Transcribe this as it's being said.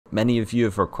Many of you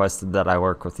have requested that I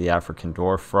work with the African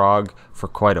Dwarf Frog for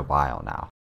quite a while now.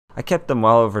 I kept them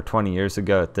well over 20 years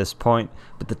ago at this point,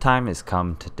 but the time has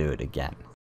come to do it again.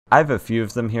 I have a few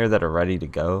of them here that are ready to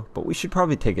go, but we should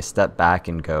probably take a step back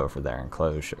and go over their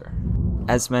enclosure.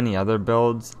 As many other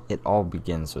builds, it all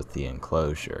begins with the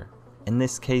enclosure. In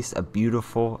this case, a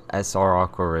beautiful SR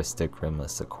aquaristic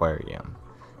rimless aquarium.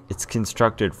 It's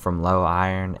constructed from low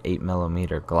iron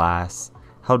 8mm glass,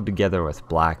 held together with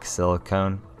black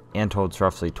silicone, and holds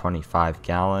roughly 25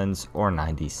 gallons or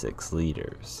 96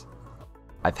 liters.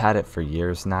 I've had it for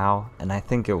years now, and I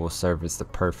think it will serve as the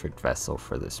perfect vessel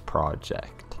for this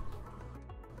project.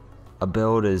 A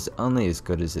build is only as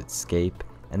good as its scape,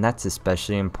 and that's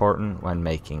especially important when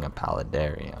making a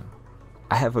paludarium.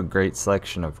 I have a great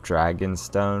selection of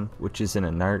dragonstone, which is an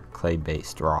inert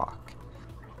clay-based rock.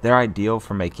 They're ideal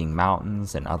for making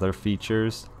mountains and other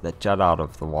features that jut out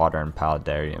of the water in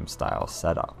paludarium style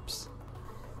setups.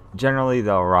 Generally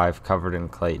they'll arrive covered in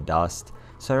clay dust,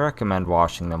 so I recommend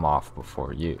washing them off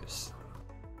before use.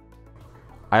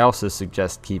 I also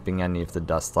suggest keeping any of the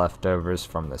dust leftovers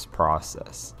from this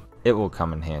process. It will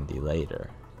come in handy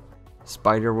later.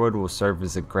 Spiderwood will serve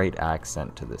as a great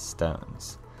accent to the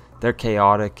stones. Their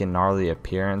chaotic and gnarly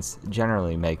appearance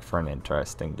generally make for an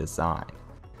interesting design.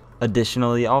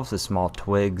 Additionally, all of the small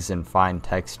twigs and fine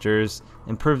textures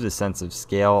improve the sense of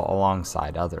scale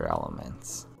alongside other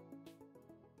elements.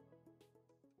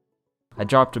 I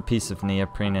dropped a piece of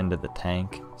neoprene into the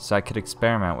tank so I could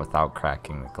experiment without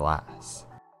cracking the glass.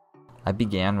 I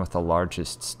began with the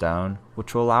largest stone,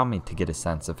 which will allow me to get a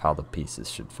sense of how the pieces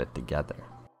should fit together.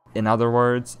 In other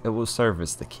words, it will serve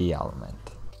as the key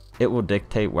element. It will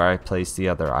dictate where I place the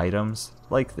other items,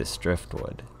 like this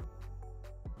driftwood.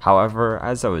 However,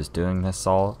 as I was doing this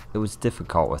all, it was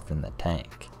difficult within the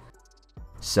tank.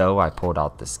 So I pulled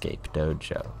out the Scape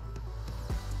Dojo.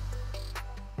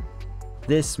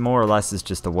 This more or less is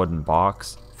just a wooden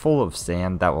box, full of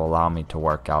sand that will allow me to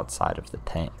work outside of the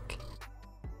tank.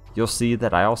 You'll see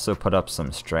that I also put up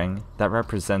some string that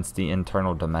represents the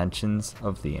internal dimensions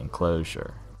of the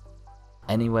enclosure.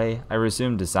 Anyway, I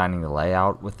resumed designing the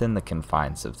layout within the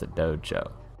confines of the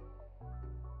dojo.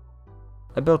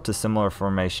 I built a similar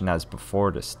formation as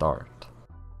before to start.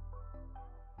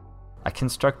 I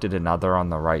constructed another on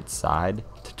the right side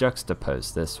to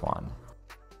juxtapose this one.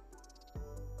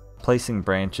 Placing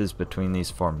branches between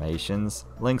these formations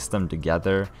links them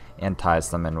together and ties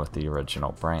them in with the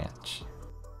original branch.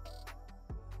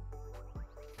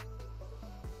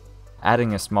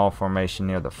 Adding a small formation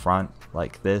near the front,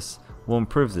 like this, will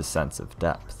improve the sense of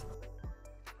depth.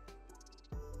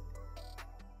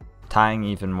 Tying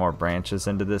even more branches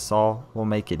into this all will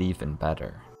make it even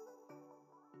better.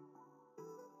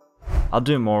 I'll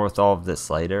do more with all of this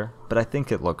later, but I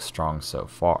think it looks strong so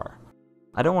far.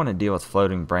 I don't want to deal with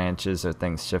floating branches or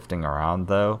things shifting around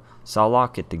though, so I'll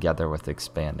lock it together with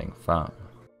expanding foam.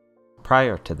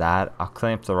 Prior to that, I'll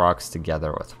clamp the rocks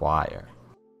together with wire.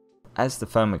 As the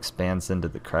foam expands into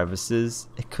the crevices,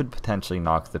 it could potentially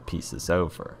knock the pieces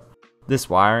over. This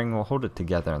wiring will hold it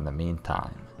together in the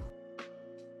meantime.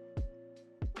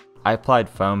 I applied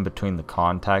foam between the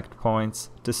contact points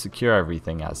to secure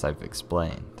everything as I've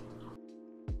explained.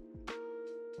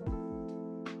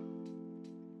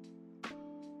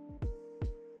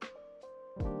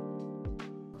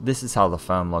 This is how the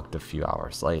foam looked a few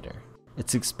hours later.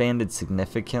 It's expanded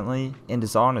significantly and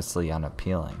is honestly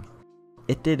unappealing.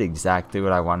 It did exactly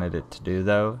what I wanted it to do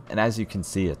though, and as you can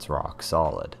see it's rock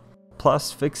solid.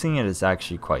 Plus, fixing it is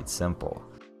actually quite simple.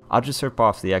 I'll just rip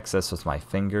off the excess with my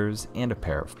fingers and a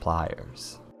pair of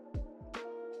pliers.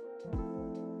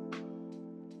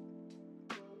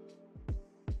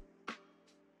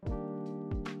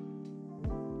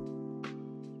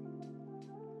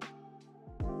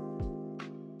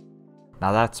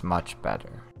 Now that's much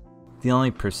better. The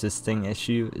only persisting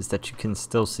issue is that you can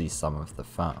still see some of the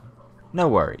foam. No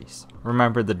worries,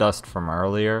 remember the dust from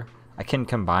earlier? I can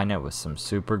combine it with some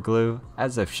super glue,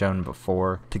 as I've shown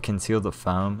before, to conceal the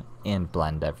foam and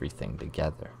blend everything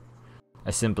together.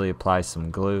 I simply apply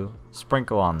some glue,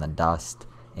 sprinkle on the dust,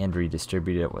 and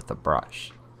redistribute it with a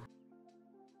brush.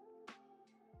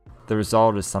 The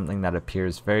result is something that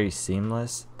appears very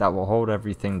seamless, that will hold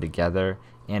everything together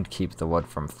and keep the wood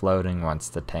from floating once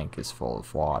the tank is full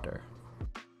of water.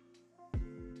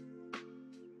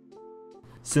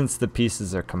 Since the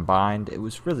pieces are combined, it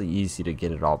was really easy to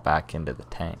get it all back into the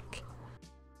tank.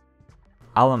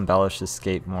 I'll embellish the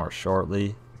scape more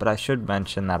shortly, but I should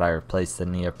mention that I replaced the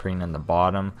neoprene in the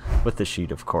bottom with a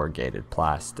sheet of corrugated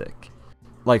plastic.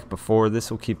 Like before, this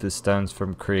will keep the stones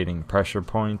from creating pressure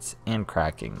points and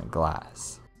cracking the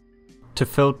glass. To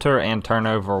filter and turn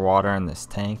over water in this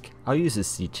tank, I'll use a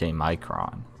C-chain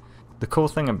micron. The cool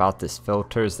thing about this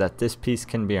filter is that this piece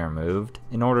can be removed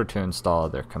in order to install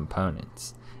other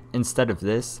components. Instead of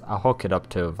this, I'll hook it up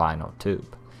to a vinyl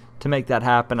tube. To make that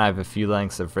happen, I have a few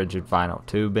lengths of rigid vinyl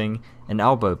tubing, an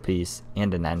elbow piece,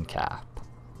 and an end cap.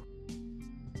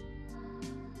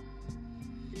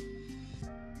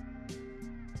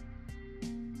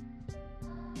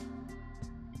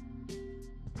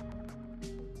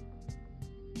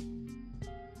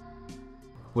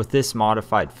 With this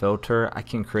modified filter, I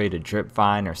can create a drip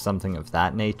vine or something of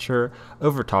that nature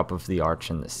over top of the arch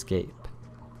in the scape.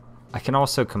 I can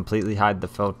also completely hide the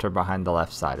filter behind the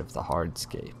left side of the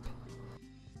hardscape.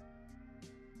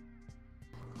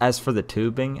 As for the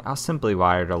tubing, I'll simply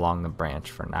wire it along the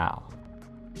branch for now.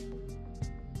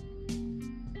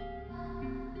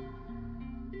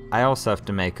 I also have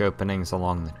to make openings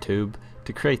along the tube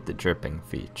to create the dripping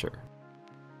feature.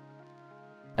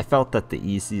 I felt that the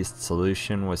easiest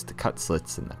solution was to cut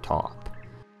slits in the top.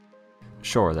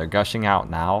 Sure, they're gushing out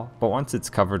now, but once it's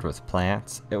covered with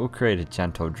plants, it will create a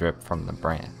gentle drip from the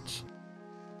branch.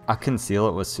 I'll conceal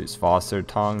it with Süßwasser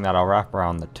tongue that I'll wrap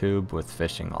around the tube with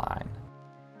fishing line.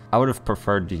 I would have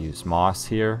preferred to use moss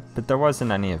here, but there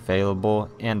wasn't any available,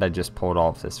 and I just pulled all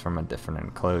of this from a different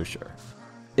enclosure.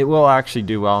 It will actually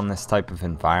do well in this type of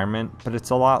environment, but it's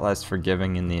a lot less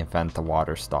forgiving in the event the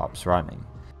water stops running.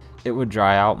 It would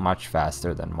dry out much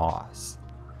faster than moss.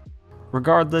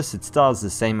 Regardless, it still has the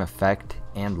same effect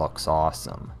and looks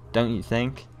awesome, don't you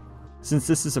think? Since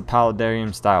this is a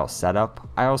Paludarium style setup,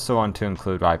 I also want to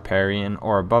include riparian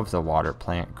or above the water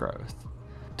plant growth.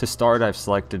 To start, I've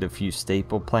selected a few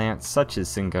staple plants such as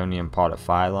Syngonium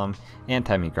podophyllum and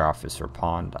Hemigraphis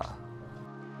reponda.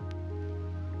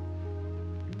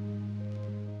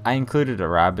 I included a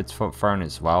rabbit's foot fern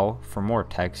as well for more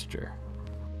texture.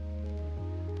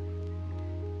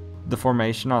 The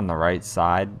formation on the right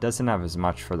side doesn't have as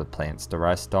much for the plants to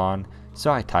rest on,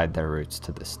 so I tied their roots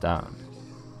to the stone.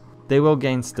 They will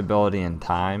gain stability in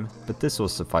time, but this will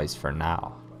suffice for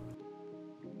now.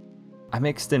 I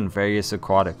mixed in various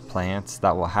aquatic plants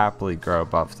that will happily grow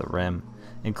above the rim,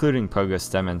 including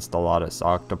Pogostem installatus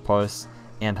octopus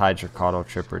and Hydrocaudal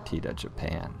tripartita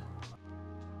Japan.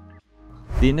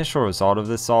 The initial result of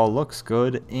this all looks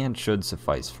good and should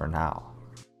suffice for now.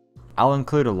 I'll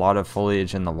include a lot of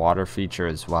foliage in the water feature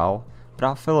as well, but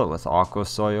I'll fill it with aqua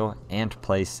soil and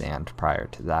play sand prior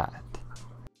to that.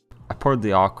 I poured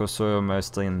the aqua soil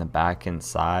mostly in the back and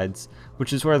sides,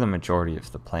 which is where the majority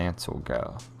of the plants will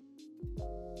go.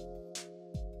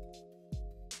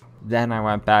 Then I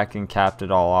went back and capped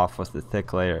it all off with a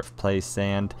thick layer of play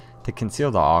sand to conceal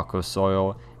the aqua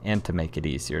soil and to make it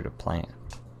easier to plant.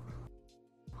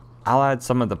 I'll add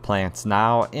some of the plants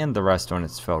now and the rest when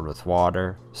it's filled with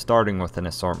water, starting with an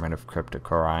assortment of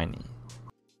Cryptocorini.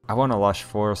 I want a lush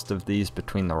forest of these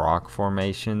between the rock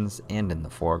formations and in the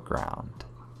foreground.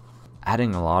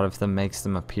 Adding a lot of them makes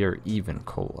them appear even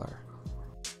cooler.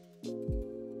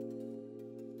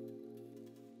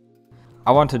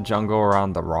 I want to jungle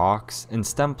around the rocks, and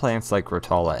stem plants like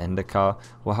Rotala indica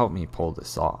will help me pull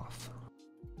this off.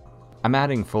 I'm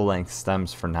adding full-length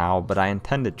stems for now, but I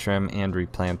intend to trim and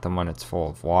replant them when it's full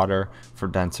of water for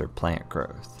denser plant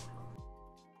growth.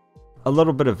 A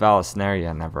little bit of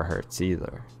Vallisneria never hurts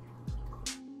either.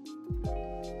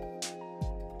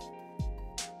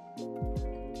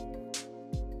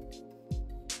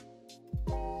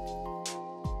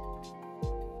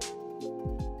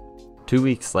 Two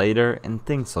weeks later, and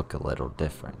things look a little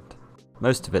different.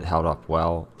 Most of it held up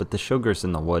well, but the sugars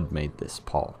in the wood made this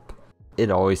pulp. It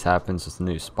always happens with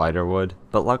new spiderwood,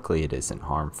 but luckily it isn't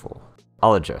harmful.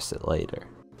 I'll address it later.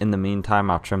 In the meantime,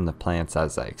 I'll trim the plants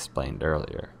as I explained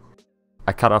earlier.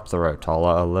 I cut up the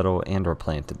Rotala a little and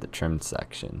replanted the trimmed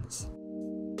sections.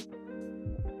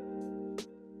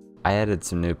 I added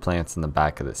some new plants in the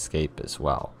back of the scape as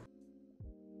well.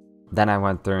 Then I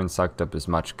went through and sucked up as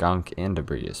much gunk and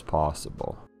debris as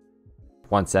possible.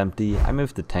 Once empty, I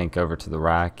moved the tank over to the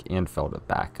rack and filled it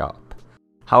back up.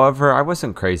 However, I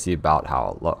wasn't crazy about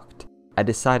how it looked. I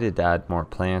decided to add more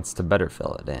plants to better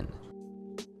fill it in.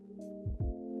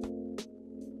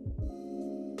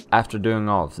 After doing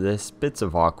all of this, bits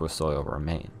of aqua soil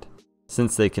remained.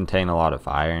 Since they contain a lot of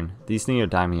iron, these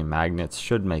neodymium magnets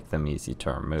should make them easy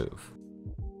to remove.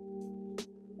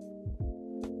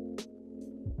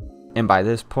 And by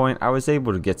this point, I was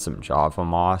able to get some Java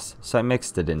moss, so I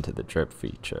mixed it into the drip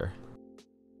feature.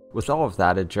 With all of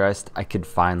that addressed, I could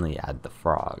finally add the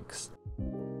frogs.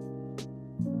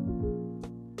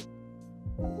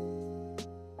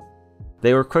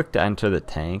 They were quick to enter the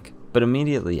tank, but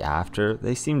immediately after,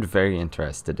 they seemed very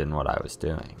interested in what I was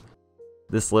doing.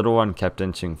 This little one kept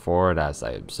inching forward as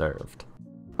I observed.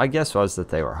 My guess was that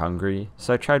they were hungry,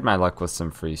 so I tried my luck with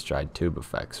some freeze-dried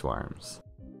tubifex worms.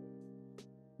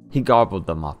 He gobbled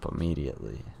them up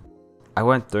immediately. I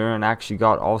went through and actually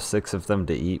got all 6 of them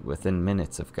to eat within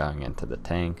minutes of going into the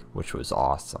tank, which was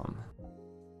awesome.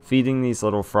 Feeding these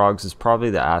little frogs is probably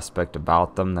the aspect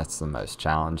about them that's the most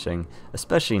challenging,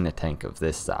 especially in a tank of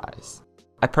this size.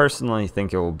 I personally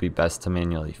think it will be best to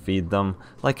manually feed them,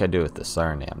 like I do with the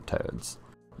Suriname toads.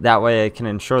 That way I can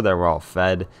ensure they're well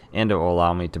fed, and it will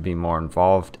allow me to be more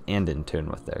involved and in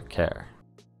tune with their care.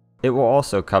 It will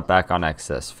also cut back on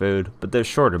excess food, but there's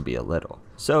sure to be a little,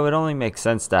 so it only makes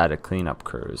sense to add a cleanup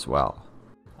crew as well.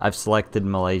 I've selected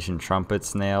Malaysian trumpet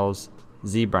snails,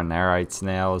 zebra narite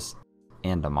snails,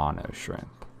 and a mono shrimp.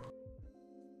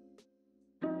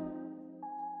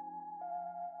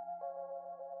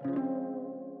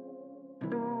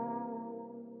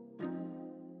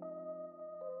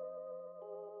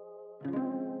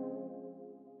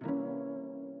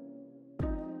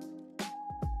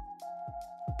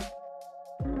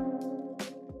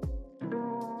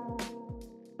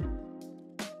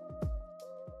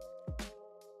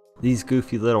 These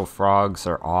goofy little frogs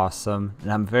are awesome,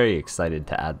 and I'm very excited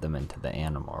to add them into the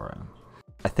animal room.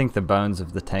 I think the bones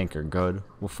of the tank are good,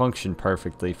 will function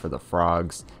perfectly for the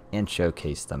frogs, and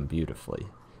showcase them beautifully.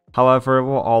 However, it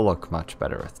will all look much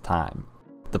better with time.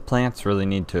 The plants really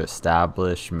need to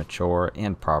establish, mature,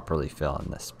 and properly fill in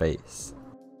this space.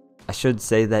 I should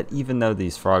say that even though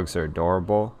these frogs are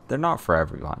adorable, they're not for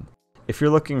everyone. If you're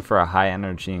looking for a high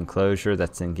energy enclosure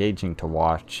that's engaging to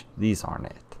watch, these aren't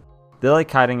it. They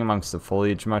like hiding amongst the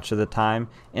foliage much of the time,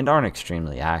 and aren't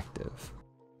extremely active.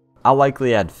 I'll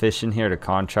likely add fish in here to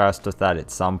contrast with that at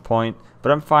some point,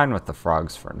 but I'm fine with the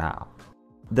frogs for now.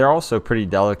 They're also pretty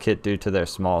delicate due to their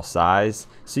small size,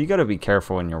 so you gotta be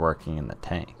careful when you're working in the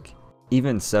tank.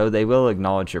 Even so, they will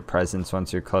acknowledge your presence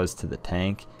once you're close to the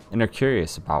tank, and are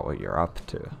curious about what you're up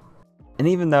to. And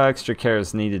even though extra care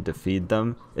is needed to feed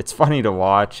them, it's funny to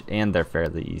watch, and they're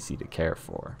fairly easy to care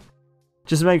for.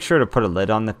 Just make sure to put a lid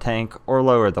on the tank or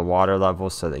lower the water level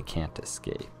so they can't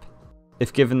escape.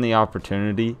 If given the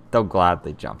opportunity, they'll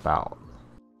gladly jump out.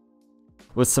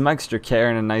 With some extra care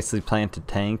in a nicely planted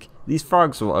tank, these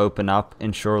frogs will open up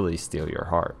and surely steal your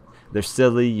heart. They're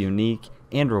silly, unique,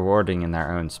 and rewarding in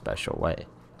their own special way.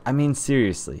 I mean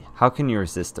seriously, how can you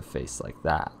resist a face like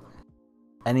that?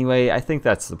 Anyway, I think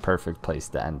that's the perfect place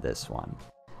to end this one.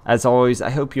 As always, I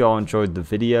hope you all enjoyed the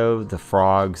video, the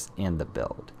frogs, and the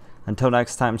build. Until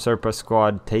next time, Serpa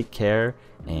Squad, take care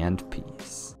and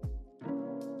peace.